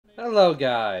Hello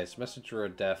guys, Messenger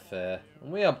of Death here,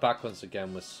 and we are back once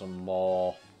again with some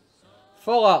more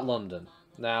Fallout London.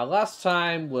 Now, last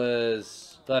time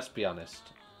was, let's be honest,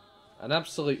 an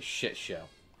absolute shit show.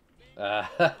 Well,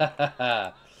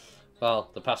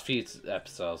 the past few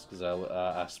episodes, because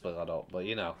I split that up, but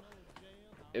you know,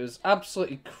 it was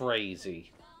absolutely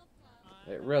crazy.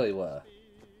 It really were.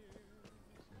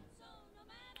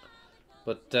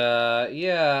 But,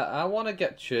 yeah, I want to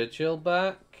get Churchill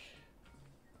back.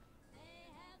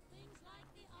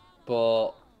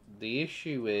 But the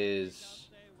issue is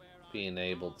being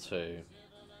able to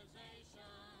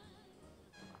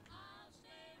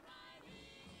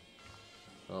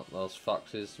those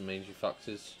foxes, mangy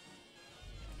foxes.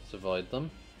 Let's avoid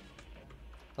them.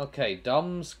 Okay,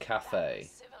 Dom's Cafe.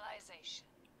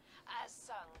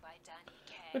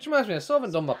 Which reminds me, I still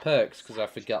haven't done my perks because I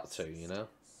forgot to, you know.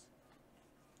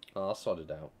 Oh, I'll sort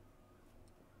it out.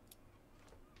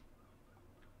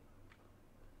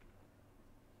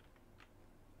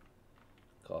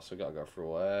 Of course, we gotta go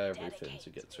through everything to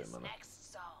get to him, man.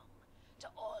 Next song to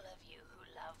all of you who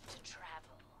love to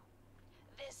travel.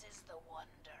 This is the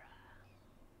Wanderer.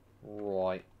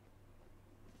 Right.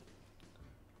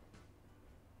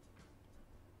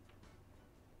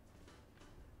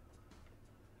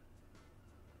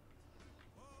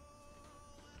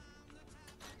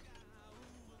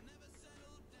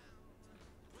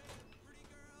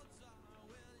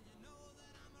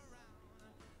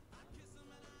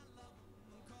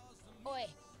 Oi,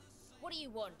 what do you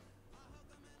want?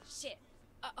 Shit,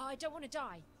 I don't want to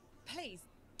die. Please,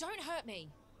 don't hurt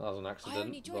me. That was an accident. I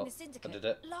only joined the syndicate I did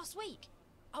it. last week.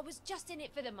 I was just in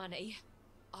it for the money.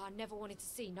 I never wanted to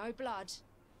see no blood.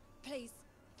 Please,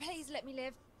 please let me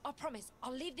live. I promise,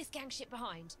 I'll leave this gang shit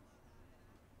behind.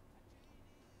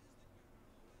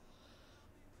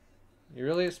 You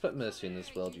really expect mercy in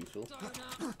this world, you fool?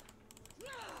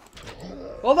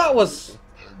 Well, that was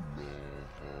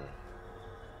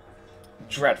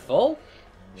dreadful.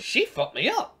 She fucked me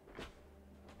up.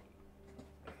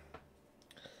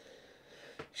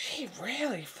 She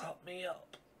really fucked me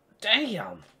up.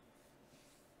 Damn.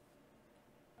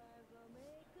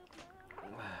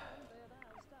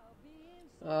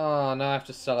 Oh, now I have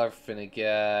to sell everything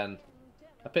again.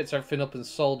 I picked everything up and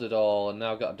sold it all, and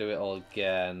now I've got to do it all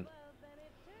again.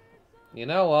 You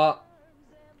know what?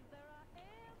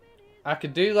 I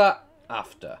could do that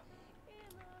after.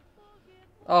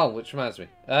 Oh, which reminds me.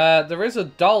 There is a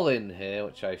doll in here,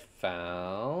 which I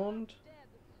found.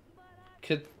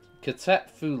 Katet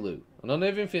Fulu. An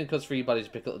uneven feeling comes for your body to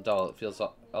pick up the doll. It feels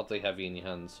oddly heavy in your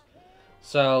hands.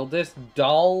 So, this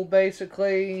doll,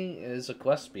 basically, is a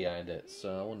quest behind it.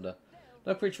 So, I wonder.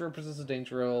 No creature represents a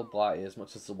danger or blighty as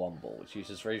much as the Womble, which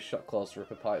uses razor shot claws to rip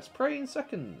apart its prey in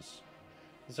seconds.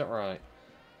 Is that right?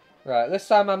 Right, this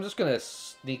time I'm just going to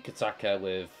sneak attack her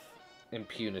with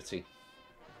impunity.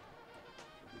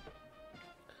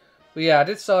 But yeah, I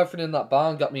did sell everything in that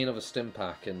barn, got me another stim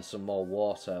pack and some more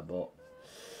water, but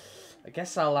I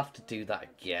guess I'll have to do that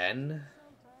again.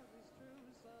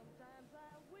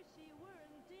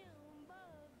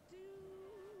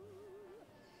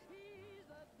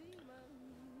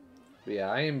 But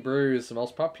yeah, Iron Brew is the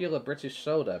most popular British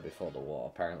soda before the war,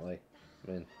 apparently.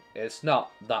 I mean, it's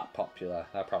not that popular,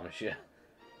 I promise you.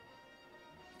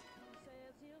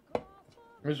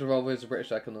 Mr. Revolver is a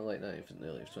British icon in the late 19th and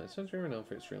early 20th century, renowned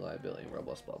for its reliability and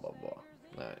robust blah blah blah.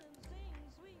 Alright.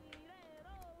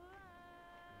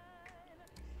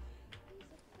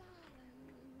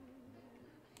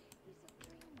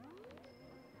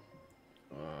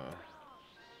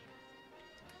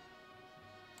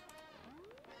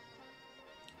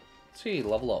 See,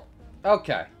 level up.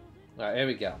 Okay. Alright, here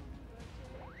we go.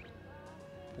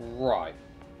 Right.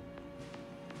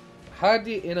 Hide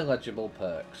the ineligible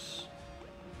perks.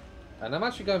 And I'm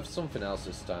actually going for something else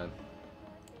this time.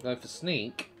 I'm going for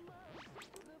Sneak.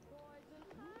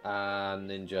 And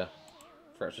Ninja.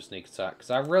 For extra sneak attack.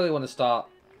 Because I really want to start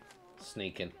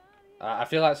sneaking. I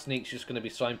feel like Sneak's just going to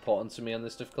be so important to me on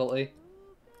this difficulty.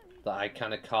 That I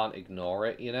kind of can't ignore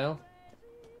it, you know?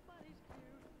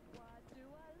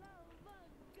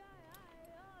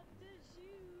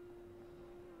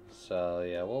 So,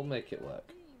 yeah, we'll make it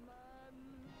work.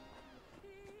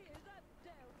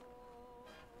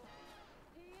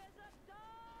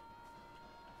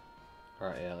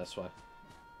 Alright, yeah, this way.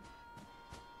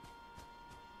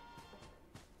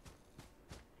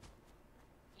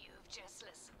 You've just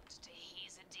listened to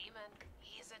He's a Demon,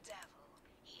 He's a Devil,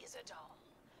 He's a Doll.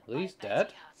 Well, he's by dead.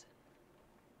 Betty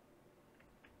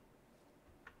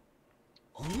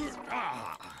Hutton.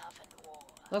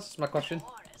 That's my question.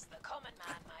 Or as the common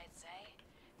man might say,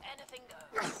 anything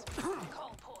goes.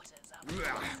 Cole Porter's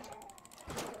Wonderful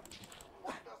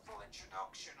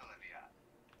introduction, Olivia.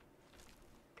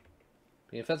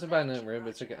 Be infected by an room,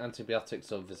 but take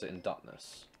antibiotics or visiting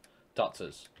doctors.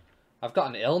 I've got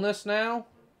an illness now?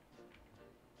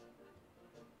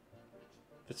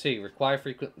 Fatigue. Require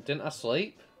frequent... Didn't I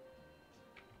sleep?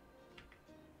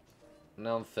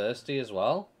 Now I'm thirsty as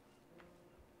well.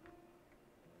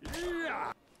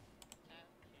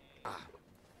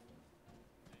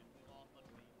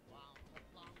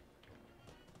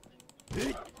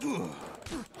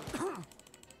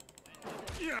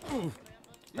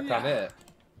 I can't hit it.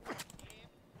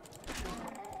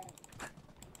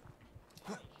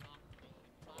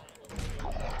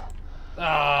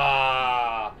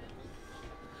 Ah!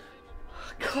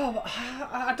 Come on.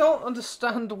 I don't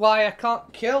understand why I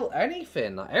can't kill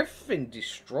anything. Like, everything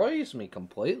destroys me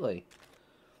completely.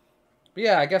 But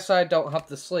yeah, I guess I don't have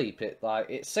to sleep.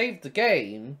 It saved the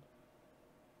game,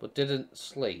 but didn't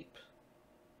sleep.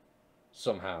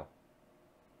 Somehow.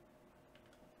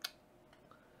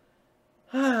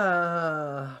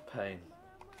 Ah, pain.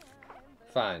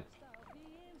 Fine.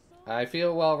 I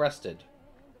feel well rested.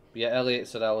 But yeah, Elliot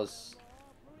said I was...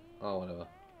 Oh, whatever.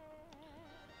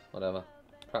 Whatever.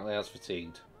 Apparently I was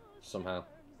fatigued. Somehow.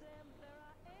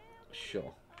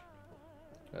 Sure.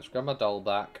 Let's grab my doll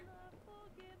back.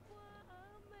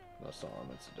 That's all I'm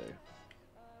meant to do.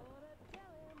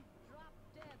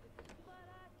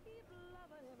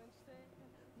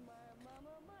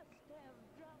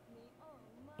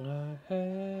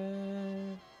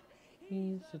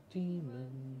 He's a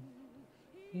demon.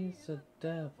 He's a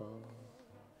devil.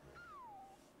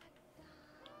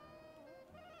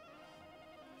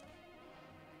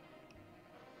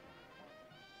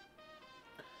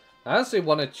 I honestly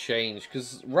want to change,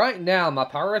 because right now my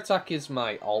power attack is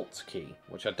my alt key,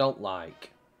 which I don't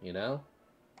like, you know?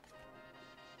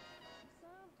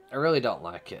 I really don't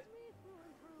like it.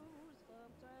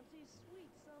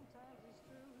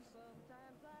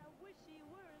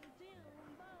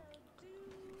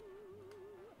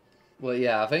 Well,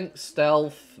 yeah, I think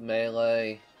stealth,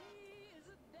 melee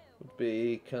would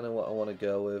be kind of what I want to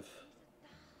go with.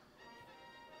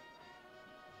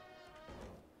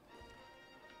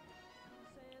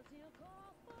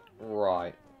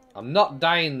 Right. I'm not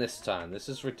dying this time. This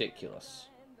is ridiculous.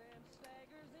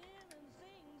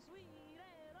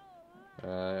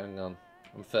 Hang on.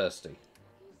 I'm thirsty.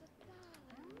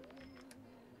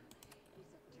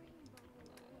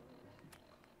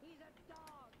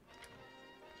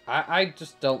 I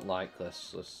just don't like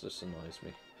this. This annoys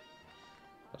me.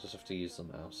 I just have to use the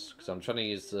mouse. Because I'm trying to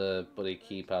use the bloody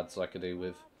keypads like I do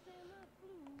with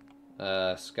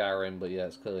Skyrim, but yeah,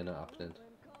 it's clearly not happening.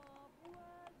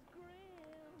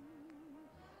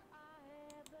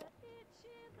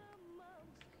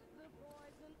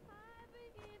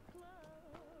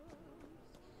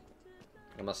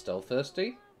 Am I still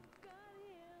thirsty?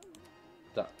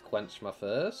 Did that quench my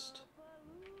thirst?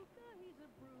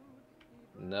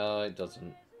 No, it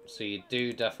doesn't. So you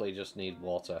do definitely just need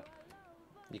water.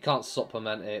 You can't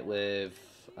supplement it with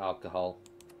alcohol.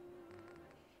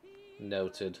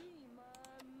 Noted.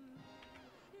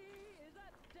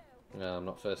 No, I'm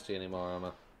not thirsty anymore, am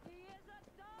I?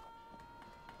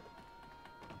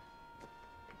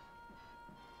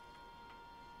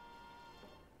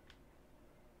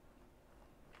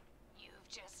 You've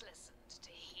just listened to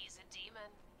He's a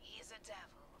Demon, He's a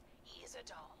Devil, He's a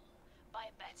Doll by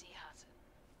Betty Hutton.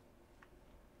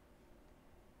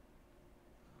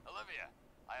 Olivia,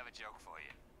 I have a joke for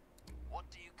you. What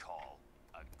do you call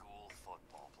a ghoul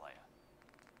football player?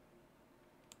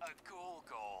 A ghoul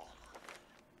goal.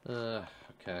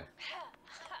 Okay.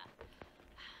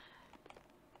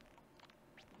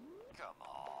 Come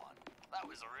on. That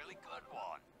was a really good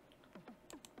one.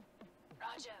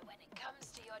 Roger, when it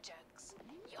comes to your jokes,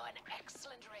 you're an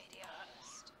excellent radio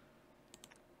host.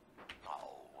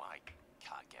 Oh, I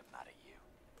can't get mad at you.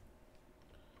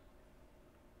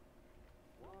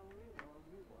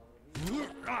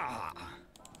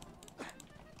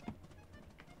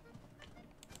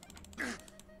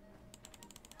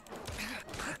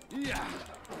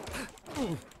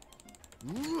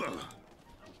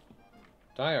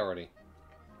 Die already.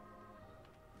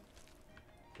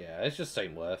 Yeah, it's just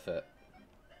ain't worth it.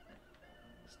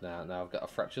 Now I've got a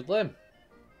fractured limb.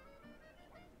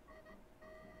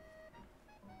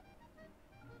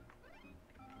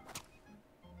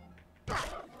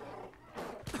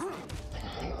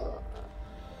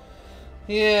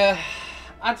 Yeah,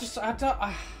 I'm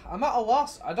at a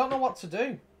loss. I don't know what to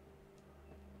do.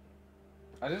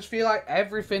 I just feel like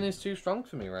everything is too strong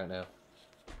for me right now.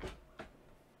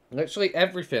 Literally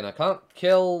everything. I can't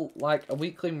kill, like, a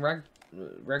weakling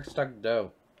Regstag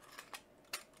doe.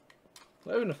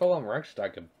 Not even a full-on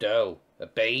ragstag of dough. A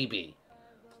baby.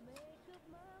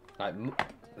 Like,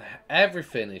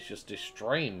 everything is just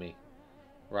destroying me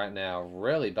right now,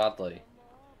 really badly.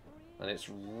 And it's...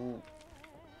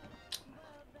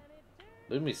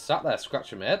 Leaving me sat there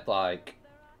scratching my head like...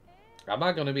 Am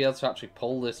I going to be able to actually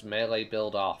pull this melee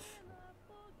build off?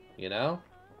 You know?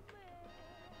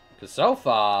 Because so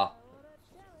far...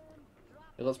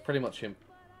 It looks pretty much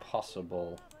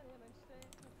impossible.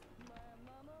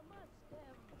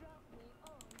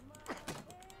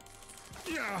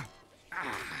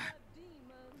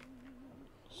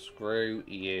 Screw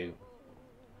you.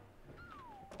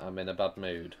 I'm in a bad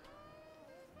mood.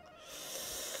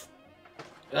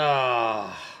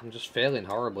 I'm just failing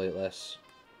horribly at this.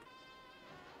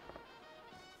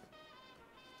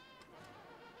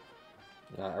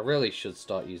 I really should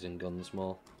start using guns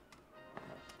more.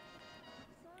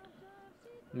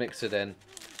 Mix it in.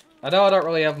 I know I don't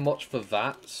really have much for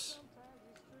VATS.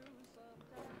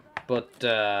 But,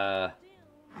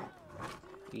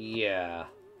 yeah.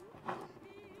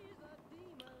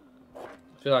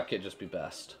 I feel like it'd just be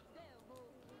best.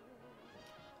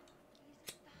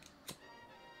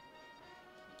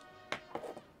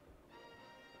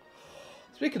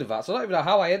 Speaking of VATS, I don't even know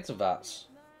how I enter VATS.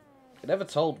 It never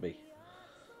told me.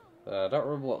 I don't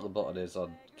remember what the button is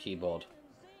on keyboard.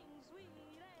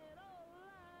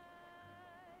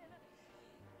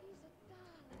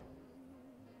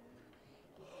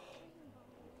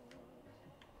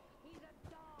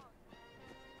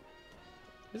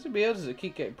 Is it weird? Does it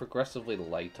keep getting progressively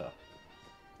later?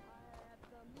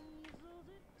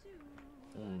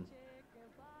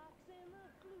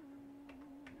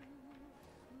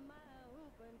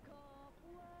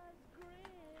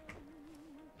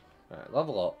 Alright,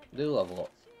 level up. Do level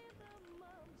up.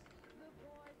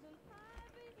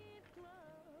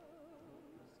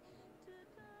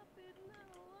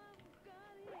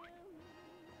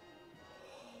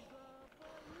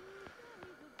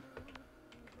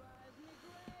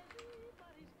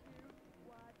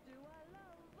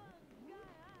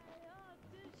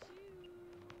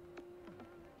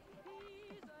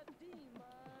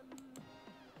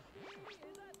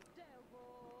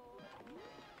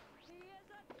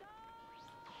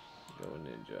 Go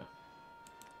ninja.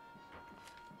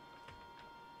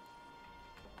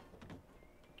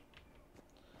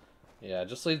 Yeah,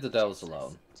 just leave the devils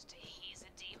alone. He's a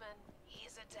demon,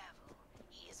 he's a devil,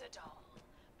 he's a doll,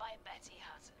 by Betty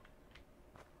Hutton.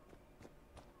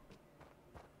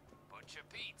 Butcher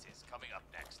Pete is coming up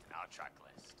next in our track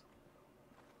list.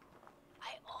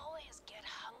 I always get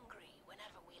hungry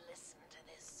whenever we listen to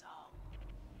this song.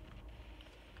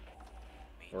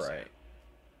 Me Right. too.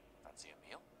 Fancy a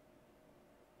meal?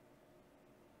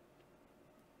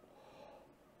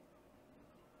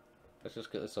 Let's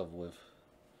just get this over with.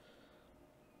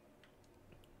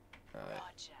 Alright.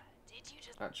 Roger, did you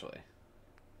just... Actually.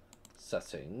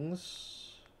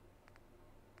 Settings.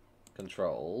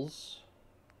 Controls.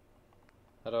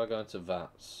 How do I go into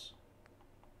VATS?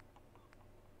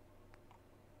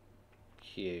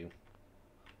 Q.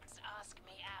 ask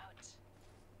me out?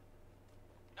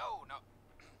 No, no.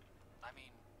 I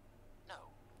mean, no.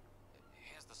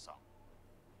 Here's the song.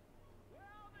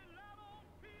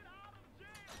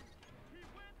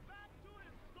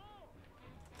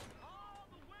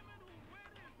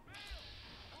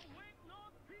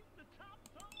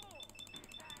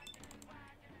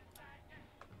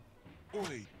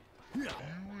 Oi.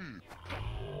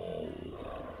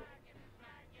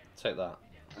 Take that.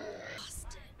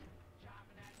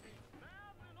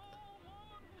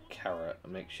 Carrot, a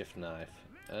makeshift knife,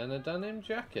 and a denim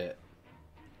jacket.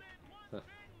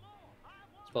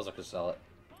 Suppose I could sell it.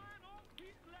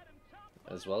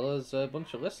 As well as a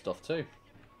bunch of list stuff too.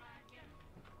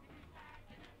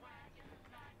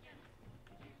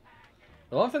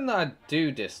 The one thing that I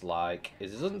do dislike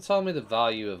is it doesn't tell me the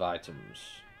value of items.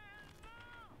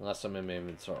 Unless I'm in my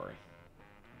inventory.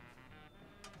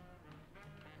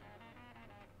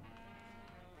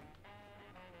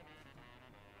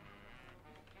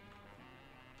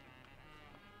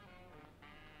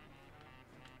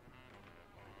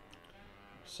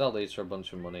 Sell these for a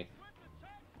bunch of money.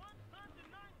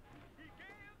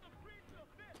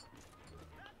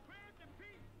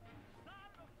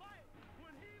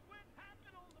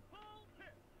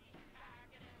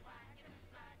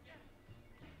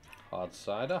 Hard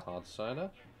cider, hard cider.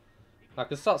 I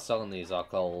can start selling these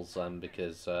alcohols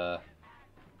because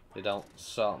they don't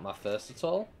salt my thirst at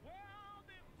all.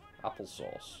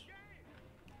 Applesauce.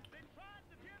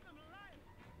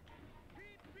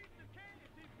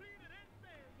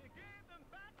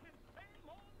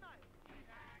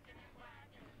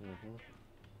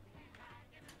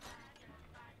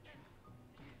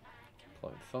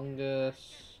 Flying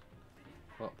fungus.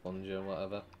 Not plunger,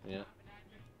 whatever. Yeah.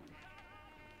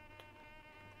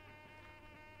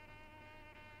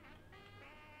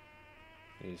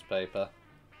 Newspaper.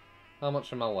 How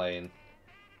much am I weighing?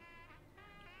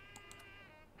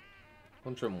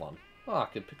 101. Oh, I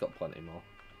could pick up plenty more.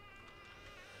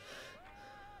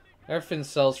 Everything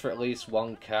sells for at least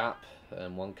 1 cap,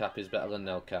 and 1 cap is better than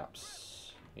no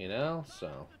caps. You know,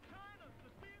 so...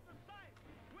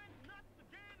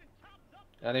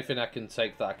 anything I can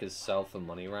take that I can sell for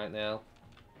money right now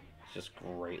is just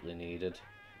greatly needed.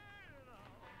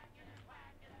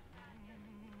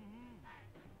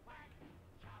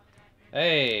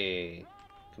 Hey!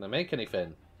 Can I make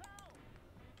anything?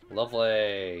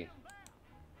 Lovely!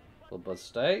 Blood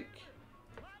steak?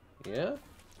 Yeah?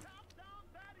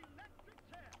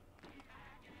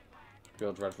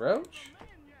 Grilled red roach?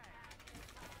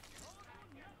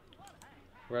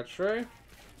 Red shrew?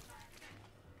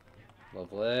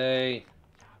 Lovely.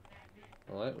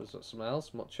 Alright, was that something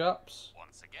else? Mutt chops?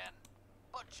 Once again,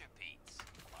 Butcher Pete's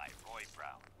by Roy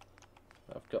Brown.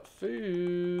 I've got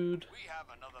food. We have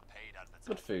another paid advertisement.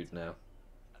 Good food now.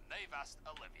 And they've asked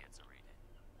Olivia to read it.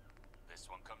 This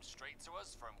one comes straight to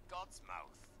us from God's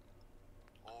mouth.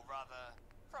 Or rather,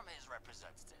 from his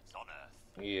representatives on Earth.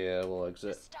 Yeah, we'll The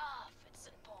exit. staff at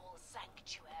St. Paul's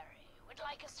Sanctuary would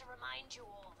like us to remind you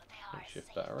all that they are a Shift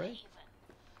safe battery. haven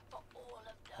for all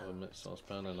of Have a those mixed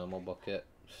saucepan and a normal bucket.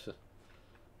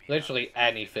 Literally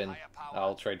anything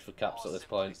I'll trade for caps at this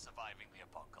point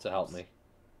to help me.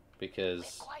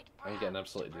 Because I'm getting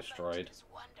absolutely destroyed. this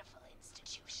wonderful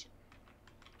institution.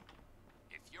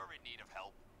 If you're in need of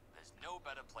help, there's no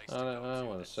better place I to don't go know, I to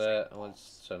want than to say it. St. I want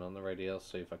Paul's. to turn on the radio,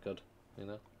 see if I could, you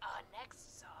know. Our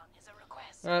next song is a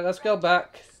request. Alright, let's go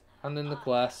back. And in the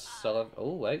quest. So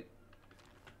oh, wait.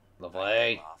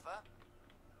 Lovely. Arthur,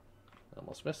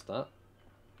 Almost missed that.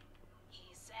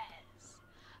 He says,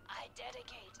 I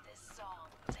dedicate this song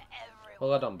to everyone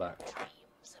Well, head on back. who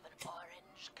dreams of an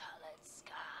orange-colored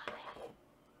sky.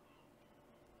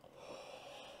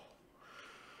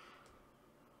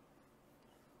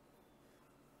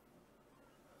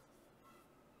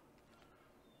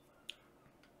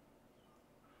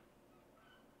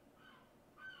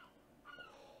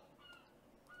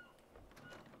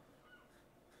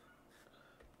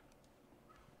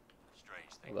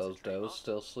 strange Are things those to dream does of,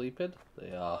 still sleeping?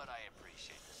 They are. but I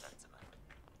appreciate the sentiment.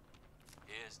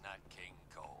 Here's Nat King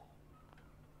Cole.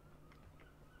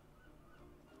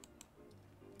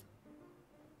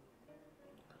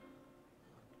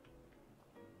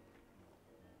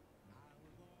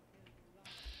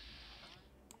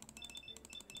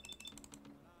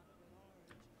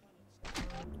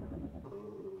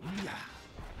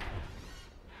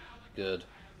 Good.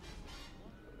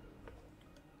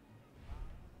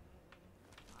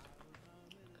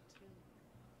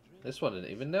 This one didn't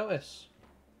even notice.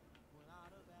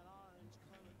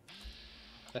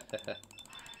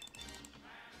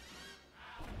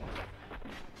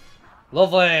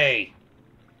 Lovely!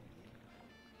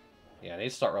 Yeah, I need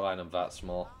to start relying on VATs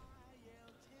more.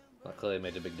 That clearly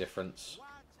made a big difference.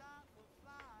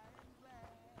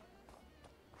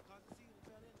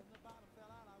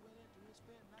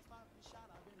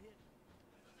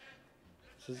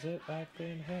 This is it, I've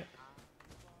been hit.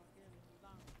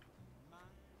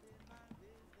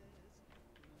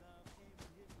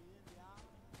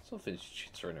 Something's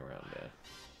chittering around there.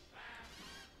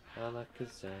 I like a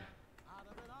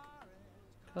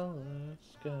color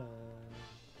sky.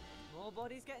 More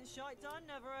bodies getting shite done,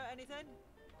 never hurt anything.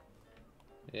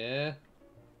 Yeah.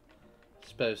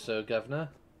 Suppose so, Governor.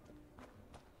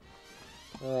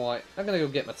 Alright, I'm gonna go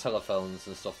get my telephones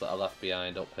and stuff that I left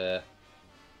behind up here.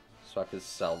 So I can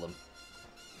sell them.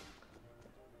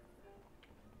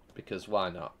 Because why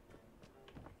not?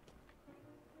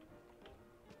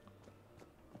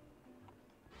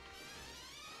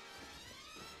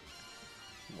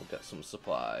 We'll get some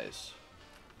supplies.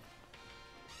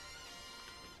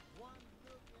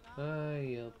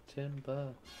 Hey, up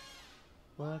timber.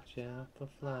 Watch out for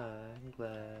flying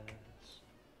glass.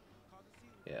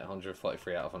 Yeah,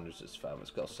 143 out of 100 is fab. Let's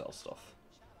go sell stuff.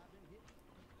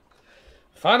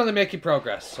 Finally making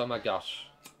progress. Oh my gosh.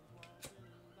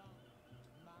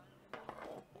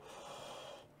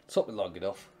 Took me long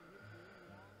enough.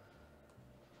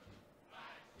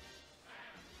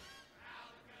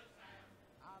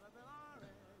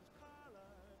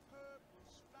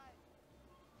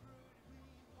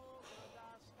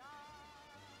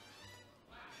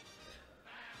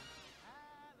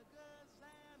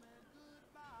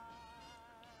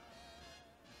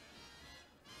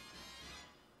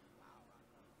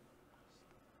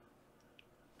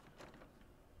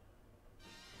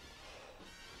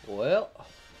 Well,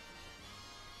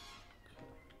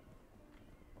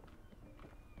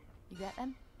 You get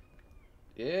them?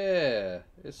 yeah,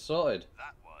 it's sorted.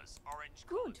 That was orange.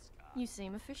 Good. You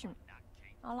seem efficient.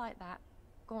 I like that.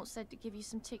 Gaunt said to give you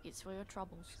some tickets for your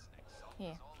troubles.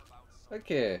 Here.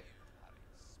 Okay.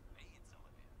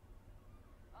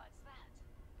 What's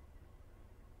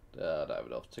that? I don't have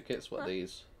enough tickets. What are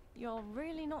these? You're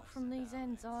really not from these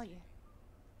ends, are you?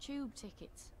 Tube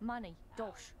tickets, money,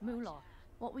 dosh, moolah.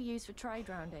 What we use for trade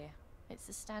round here. It's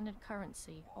the standard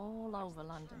currency all over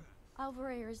London.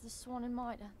 Over here is the Swan and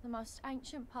Mitre, the most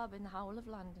ancient pub in the whole of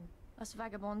London. Us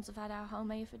vagabonds have had our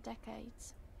home here for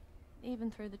decades.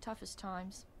 Even through the toughest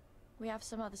times. We have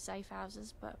some other safe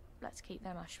houses, but let's keep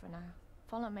them hush for now.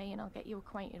 Follow me and I'll get you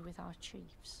acquainted with our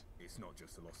chiefs. It's not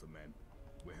just a loss of men.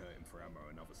 We're hurting for ammo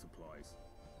and other supplies.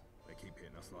 They keep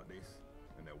hitting us like this,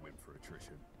 and they'll win for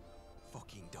attrition.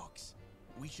 Fucking dogs.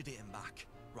 We should hit him back,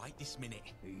 right this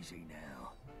minute. Easy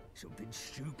now. Something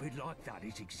stupid like that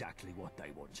is exactly what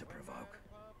they want to provoke.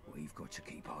 We've got to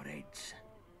keep our heads.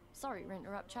 Sorry to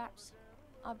interrupt, chaps.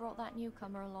 I brought that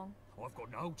newcomer along. I've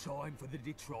got no time for the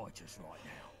detritus right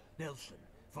now. Nelson,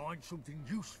 find something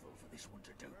useful for this one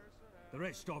to do. The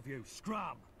rest of you,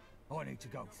 scram! I need to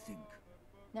go think.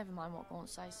 Never mind what Gaunt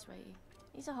says, sweetie.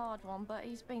 He's a hard one, but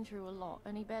he's been through a lot,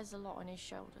 and he bears a lot on his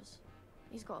shoulders.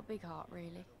 He's got a big heart,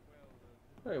 really.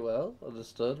 Very well,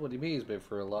 understood. What do you mean he's been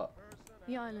through a lot?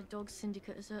 The Isle of Dogs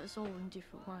Syndicate has hurt us all in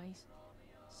different ways.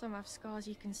 Some have scars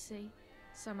you can see,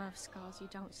 some have scars you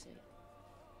don't see.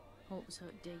 Holt was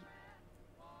hurt deep.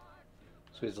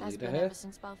 So he's the Has leader been here? ever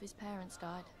since both his parents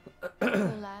died.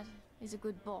 Good lad, he's a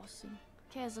good boss, and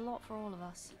cares a lot for all of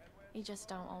us. He just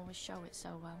don't always show it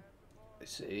so well. I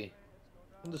see.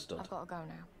 Understood. I've got to go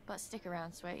now, but stick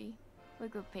around, sweetie. We're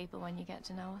good people when you get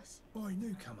to know us. Boy,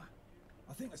 newcomer.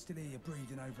 I think I still hear you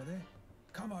breathing over there.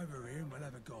 Come over here and we'll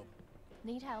have a gob.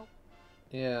 Need help?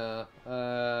 Yeah,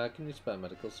 can you spare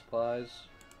medical supplies?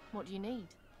 What do you need?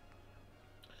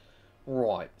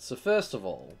 Right, so first of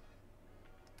all,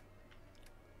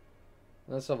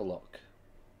 let's have a look.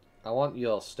 I want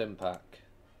your stim pack.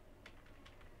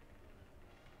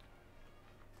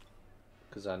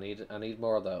 Because I need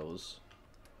more of those.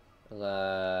 And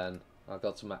then I'll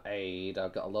go to my aid.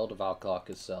 I've got a load of alcohol I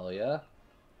could sell you,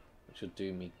 which would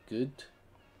do me good.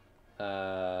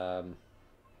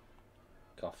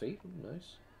 Coffee,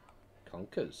 nice.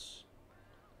 Conkers.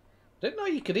 Didn't know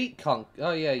you could eat oh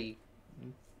yeah,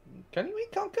 can you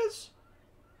eat conkers?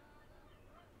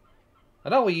 I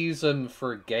know we use them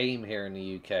for a game here in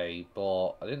the UK,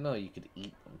 but I didn't know you could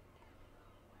eat them.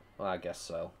 Well, I guess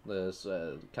so. There's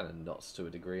kind of nuts to a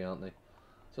degree, aren't they?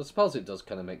 So I suppose it does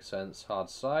kind of make sense. Hard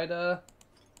cider.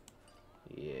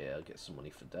 Yeah, I'll get some money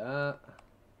for that.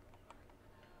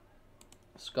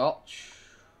 Scotch.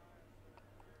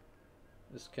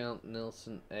 Discount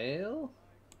Nelson Ale.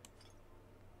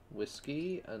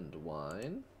 Whiskey and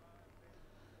wine.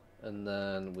 And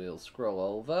then we'll scroll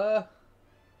over.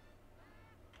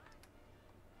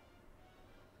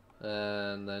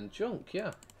 And then junk,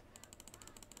 yeah.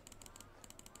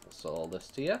 I'll sell all this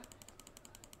to you.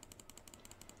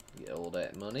 Get all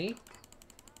that money.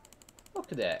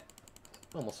 Look at that.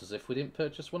 Almost as if we didn't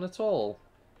purchase one at all.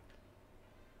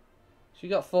 She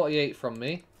got 48 from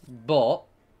me, but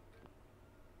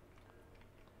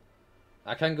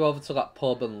I can go over to that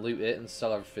pub and loot it and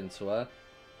sell everything to her.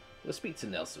 Let's speak to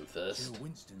Nelson first. Jill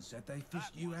Winston said they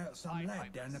fished you out some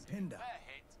lad down the Pinder.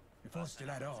 If I still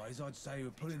had eyes, I'd say you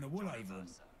were pulling the wool over him.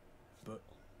 But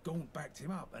Gaunt backed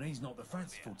him up, and he's not the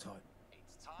fanciful type.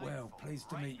 Well, pleased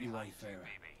to meet you, Wayfarer.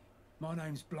 My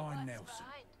name's Blind Nelson.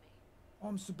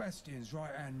 I'm Sebastian's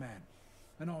right-hand man,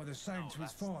 and I was the same to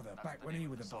his father back when he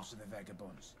was the boss of the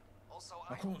vagabonds.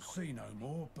 I can't see no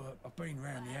more, but I've been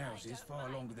round the houses far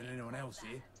longer than anyone else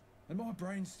here, and my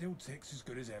brain still ticks as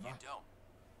good as ever.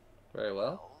 Very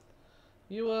well.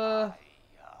 You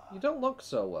don't look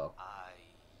so well.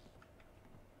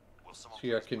 So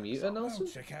you're a commuter, Nelson?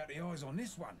 Well, check out the eyes on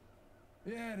this one.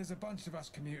 Yeah, there's a bunch of us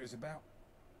commuters about.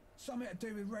 Something to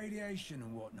do with radiation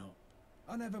and whatnot.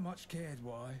 I never much cared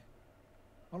why.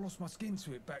 I lost my skin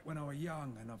to it back when I was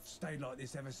young, and I've stayed like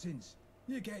this ever since.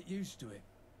 You get used to it.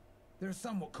 There are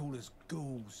some what call us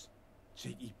ghouls.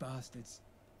 Cheeky bastards.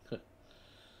 Can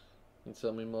you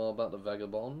tell me more about the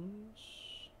vagabonds?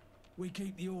 We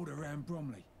keep the order around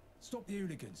Bromley. Stop the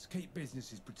hooligans, keep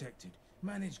businesses protected,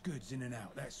 manage goods in and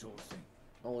out, that sort of thing.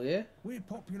 Oh yeah? We're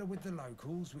popular with the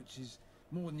locals, which is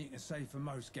more than you can say for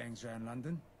most gangs around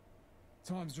London.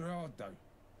 Times are hard though.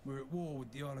 We're at war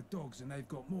with the Isle of Dogs, and they've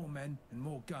got more men and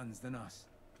more guns than us.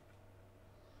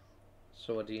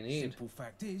 So what do you need? Simple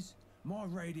fact is, my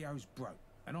radio's broke,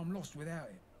 and I'm lost without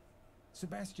it.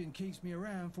 Sebastian keeps me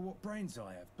around for what brains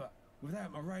I have, but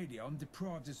without my radio, I'm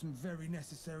deprived of some very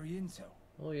necessary intel.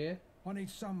 Oh, yeah? I need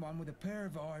someone with a pair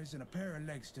of eyes and a pair of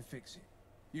legs to fix it.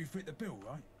 You fit the bill,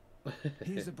 right?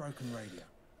 Here's the broken radio.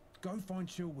 Go find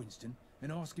Chill Winston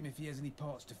and ask him if he has any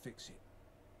parts to fix it.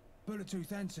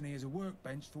 Bullet-Tooth Anthony has a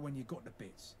workbench for when you got the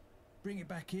bits. Bring it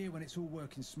back here when it's all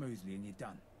working smoothly and you're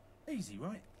done. Easy,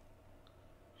 right?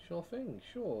 Sure thing,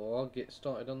 sure. I'll get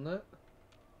started on that.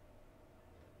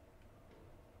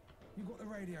 You got the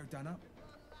radio done up?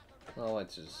 Oh,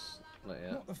 it's just... not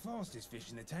yet. Not the fastest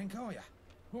fish in the tank, are ya?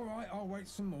 Alright, I'll wait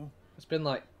some more. It's been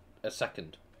like a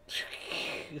second.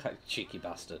 Like, cheeky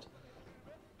bastard.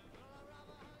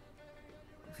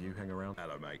 If you hang around...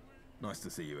 Hello, mate. Nice to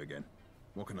see you again.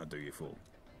 What can I do you for?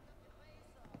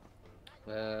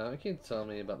 Can you tell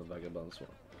me about the vagabonds one?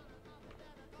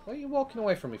 What are you walking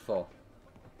away from me for?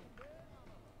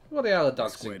 What the hell are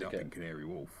Dog Squared up in Syndicate? Canary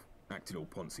Wharf. Acted all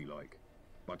Ponzi-like.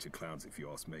 Bunch of clowns if you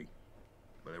ask me.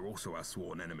 But they're also our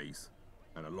sworn enemies.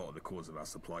 And a lot of the cause of our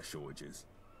supply shortages.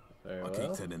 Very I well.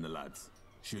 keep telling the lads,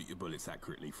 shoot your bullets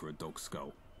accurately for a dog's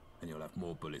skull, and you'll have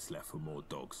more bullets left for more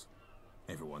dogs.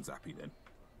 Everyone's happy then.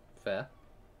 Fair.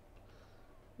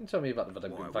 You can tell me about the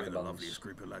Why, we're the vagabonds. loveliest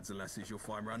group of lads and lasses you'll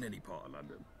find around any part of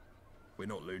London. We're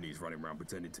not loonies running around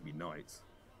pretending to be knights.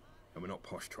 And we're not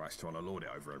posh trash trying to lord it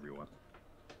over everyone.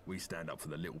 We stand up for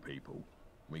the little people. And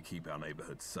we keep our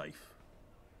neighbourhoods safe.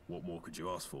 What more could you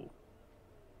ask for?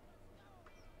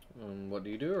 What do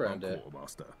you do around I'm it?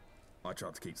 quartermaster. I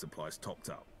try to keep supplies topped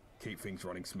up. Keep things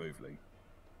running smoothly.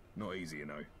 Not easy, you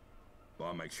know. But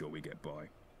I make sure we get by.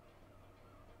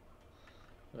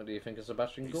 What do you think of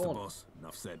Sebastian He's the Gorn? boss.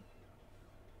 Enough said.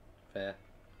 Fair.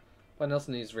 When else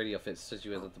needs radio fits says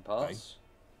you with the parts?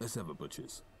 Let's have a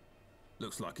butcher's.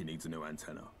 Looks like he needs a new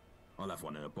antenna. I'll have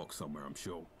one in a box somewhere, I'm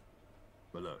sure.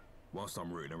 But look, whilst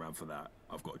I'm rooting around for that,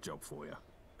 I've got a job for you.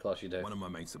 Of course you do. One of my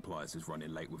main suppliers is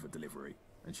running late with a delivery,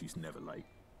 and she's never late.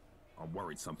 I'm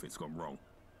worried something's gone wrong.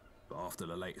 But after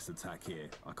the latest attack here,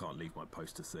 I can't leave my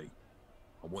post to see.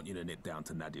 I want you to nip down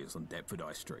to Nadia's on Deptford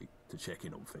High Street to check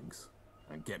in on things,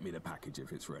 and get me the package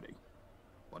if it's ready.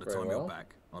 By the Very time well. you're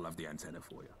back, I'll have the antenna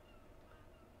for you.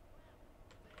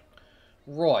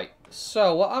 Right,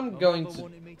 so what I'm going Mother to...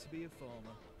 wanted me to be a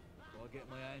farmer. I get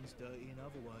my hands dirty in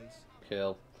other ways.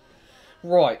 Kill.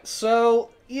 Right, so,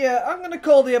 yeah, I'm going to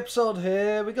call the episode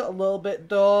here. We got a little bit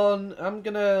done. I'm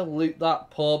going to loot that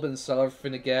pub and sell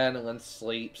everything again and then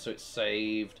sleep so it's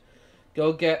saved.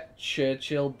 Go get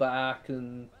Churchill back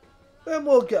and then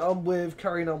we'll get on with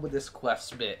carrying on with this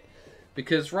quest bit.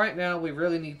 Because right now we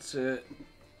really need to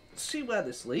see where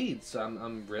this leads.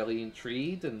 I'm really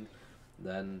intrigued, and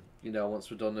then, you know,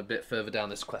 once we're done a bit further down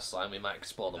this quest line, we might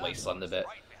explore the wasteland a bit.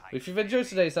 If you've enjoyed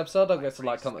today's episode, don't forget to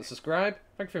like, comment, subscribe.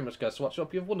 Thank you very much, guys, for watching.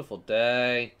 Hope you have a wonderful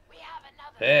day.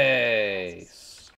 Peace.